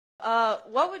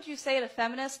What would you say to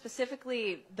feminists,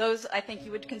 specifically those I think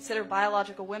you would consider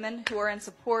biological women who are in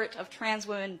support of trans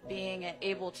women being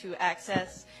able to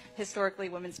access historically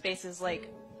women's spaces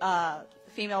like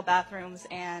female bathrooms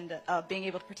and being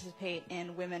able to participate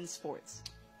in women's sports?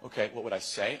 Okay, what would I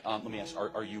say? Let me ask,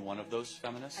 are you one of those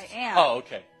feminists? I am. Oh,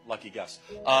 okay. Lucky guess.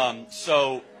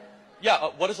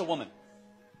 What is a woman?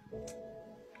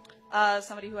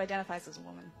 Somebody who identifies as a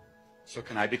woman. So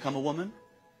can I become a woman?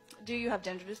 Do you have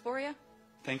gender dysphoria?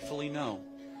 Thankfully, no.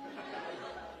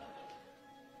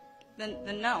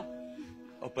 Then no.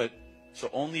 Oh, so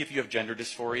only if you have gender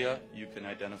dysphoria, you can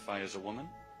identify as a woman?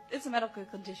 It's a medical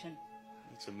condition.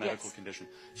 It's a medical condition.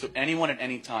 So anyone at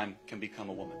any time can become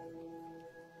a woman?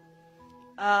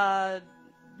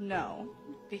 No.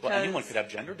 Because... Well, anyone could have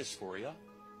gender dysphoria.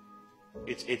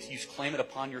 You claim it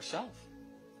upon yourself.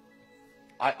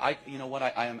 You know what?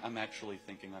 I'm actually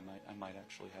thinking I might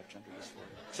actually have gender dysphoria.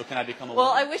 So can I become a woman?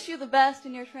 Well, I wish you the best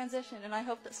in your transition, and I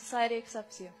hope that society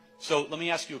accepts you. So let me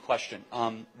ask you a question.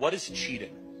 What is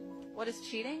cheating? What is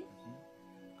cheating?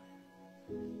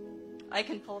 I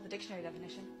can pull up a dictionary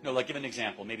definition. No, like give an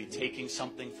example. Maybe taking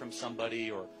something from somebody,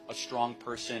 or a strong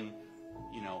person,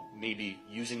 maybe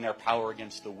using their power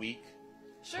against the weak.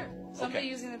 Sure. Somebody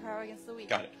using their power against the weak.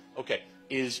 Got it. Okay.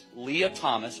 Is Leah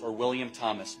Thomas or William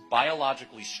Thomas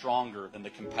biologically stronger than the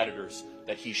competitors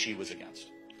that she was against?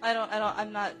 I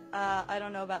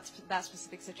don't know about that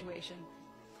specific situation.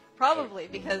 Probably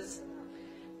because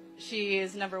she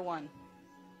is number one.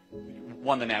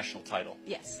 Won the national title.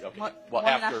 Yes. Okay. Won the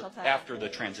national title. After the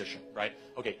transition, right?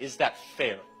 Okay. Is that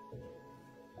fair?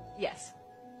 Yes.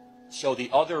 So the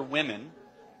other women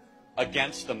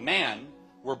against the man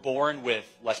were born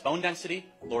with less bone density,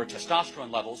 lower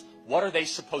testosterone levels. What are they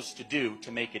supposed to do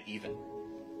to make it even?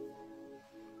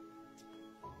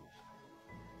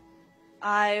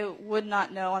 I would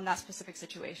not know on that specific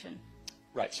situation.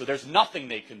 Right. So there's nothing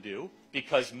they can do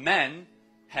because men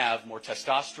have more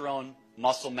testosterone,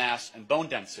 muscle mass, and bone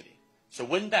density. So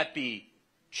wouldn't that be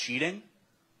cheating?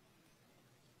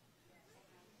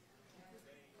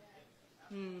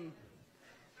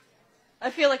 I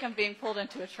feel like I'm being pulled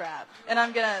into a trap, and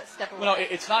I'm going to step away. No,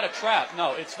 it's not a trap.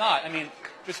 No, it's not. I mean,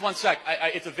 just one sec.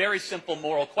 It's a very simple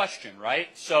moral question, right?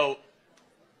 So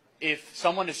if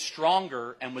someone is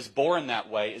stronger and was born that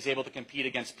way, is able to compete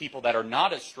against people that are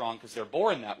not as strong because they're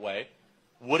born that way,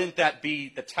 wouldn't that be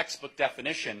the textbook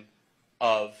definition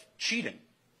of cheating?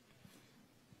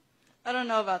 I don't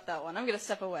know about that one. I'm going to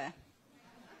step away.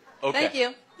 Okay. Thank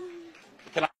you.